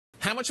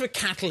How much of a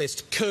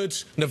catalyst could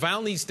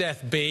Navalny's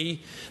death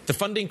be, the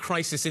funding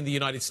crisis in the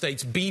United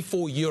States, be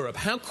for Europe?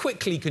 How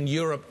quickly can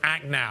Europe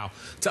act now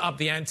to up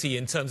the ante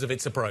in terms of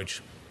its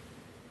approach?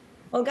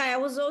 Well, Guy, I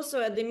was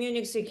also at the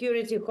Munich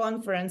Security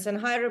Conference,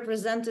 and High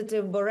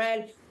Representative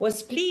Borrell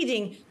was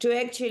pleading to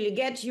actually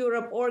get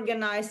Europe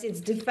organized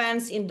its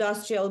defense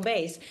industrial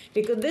base,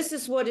 because this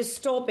is what is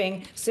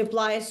stopping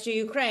supplies to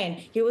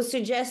Ukraine. He was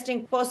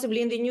suggesting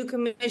possibly in the new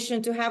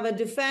commission to have a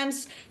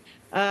defense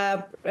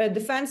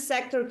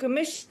sector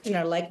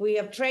commissioner, like we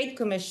have trade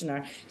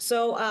commissioner.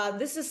 So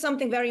this is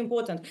something very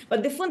important.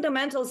 But the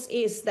fundamentals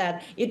is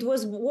that it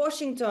was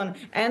Washington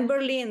and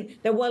Berlin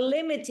that were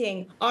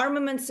limiting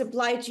armament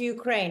supply to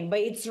Ukraine by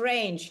its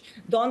range,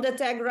 don't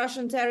attack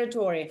Russian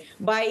territory,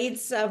 by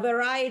its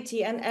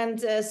variety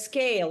and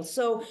scale.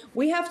 So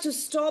we have to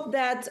stop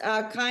that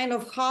kind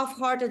of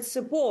half-hearted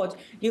support.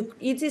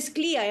 It is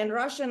clear, and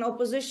Russian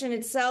opposition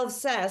itself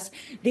says,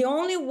 the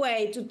only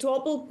way to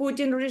topple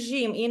Putin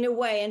regime in a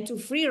way and to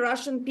free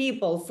Russian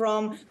people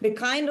from the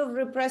kind of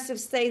repressive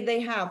state they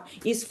have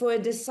is for a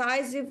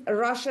decisive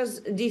Russia's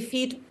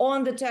defeat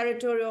on the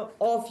territory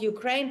of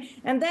Ukraine.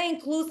 And that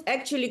includes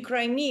actually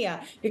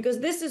Crimea, because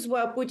this is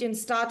where Putin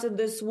started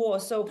this war.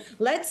 So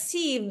let's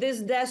see if this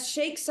death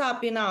shakes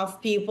up enough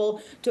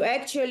people to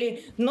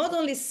actually not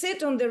only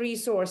sit on the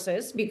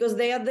resources, because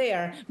they are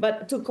there,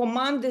 but to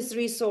command these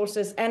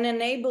resources and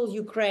enable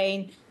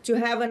Ukraine to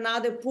have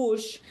another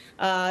push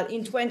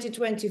in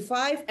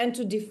 2025 and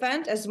to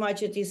defend as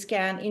much as it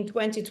can in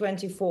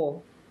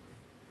 2024.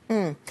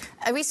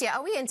 Orysia,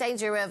 are we in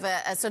danger of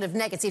a sort of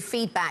negative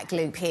feedback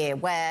loop here,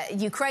 where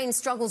Ukraine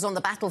struggles on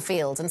the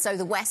battlefield and so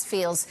the West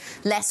feels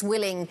less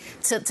willing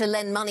to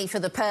lend money for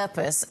the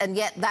purpose, and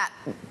yet that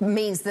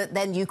means that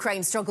then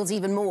Ukraine struggles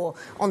even more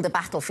on the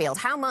battlefield?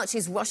 How much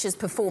is Russia's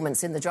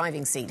performance in the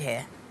driving seat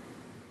here?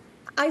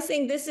 I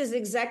think this is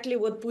exactly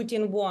what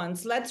Putin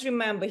wants. Let's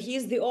remember,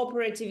 he's the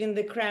operative in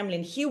the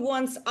Kremlin. He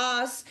wants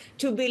us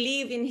to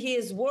believe in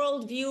his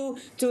worldview,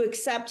 to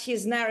accept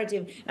his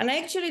narrative. And I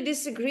actually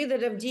disagree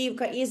that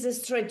Avdiivka is a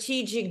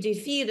strategic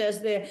defeat,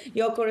 as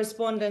your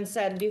correspondent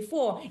said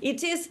before.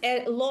 It is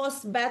a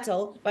lost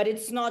battle, but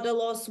it's not a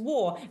lost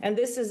war. And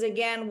this is,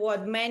 again,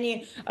 what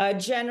many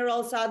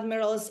generals,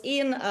 admirals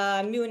in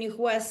Munich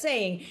were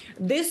saying.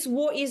 This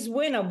war is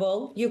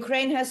winnable.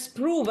 Ukraine has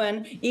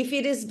proven, if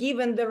it is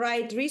given the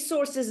right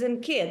resources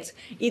and kits,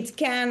 it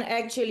can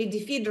actually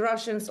defeat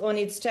Russians on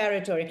its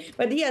territory.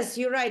 But yes,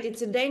 you're right,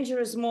 it's a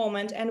dangerous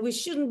moment, and we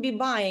shouldn't be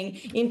buying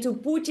into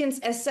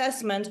Putin's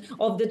assessment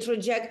of the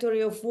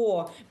trajectory of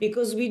war,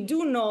 because we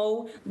do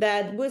know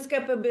that with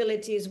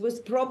capabilities,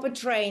 with proper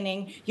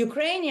training,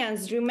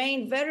 Ukrainians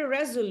remain very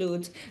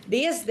resolute.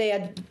 Yes, they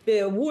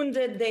are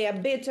wounded, they are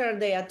bitter,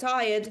 they are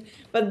tired,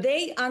 but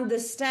they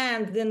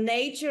understand the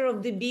nature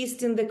of the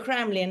beast in the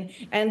Kremlin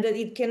and that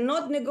it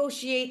cannot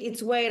negotiate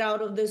its way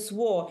out of this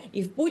war.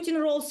 If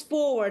Putin rolls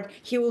forward,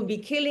 he will be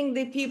killing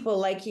the people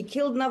like he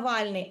killed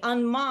Navalny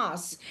en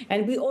masse.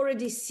 And we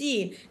already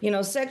see,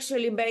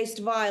 sexually based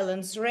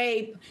violence,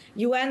 rape.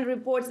 UN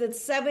reports that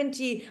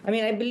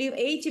I believe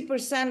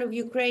 80% of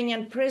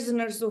Ukrainian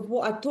prisoners of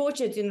war are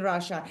tortured in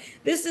Russia.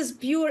 This is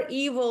pure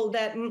evil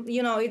that,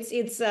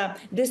 it's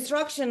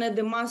destruction at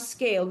the mass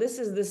scale. This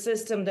is the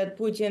system that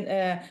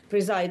Putin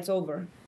presides over.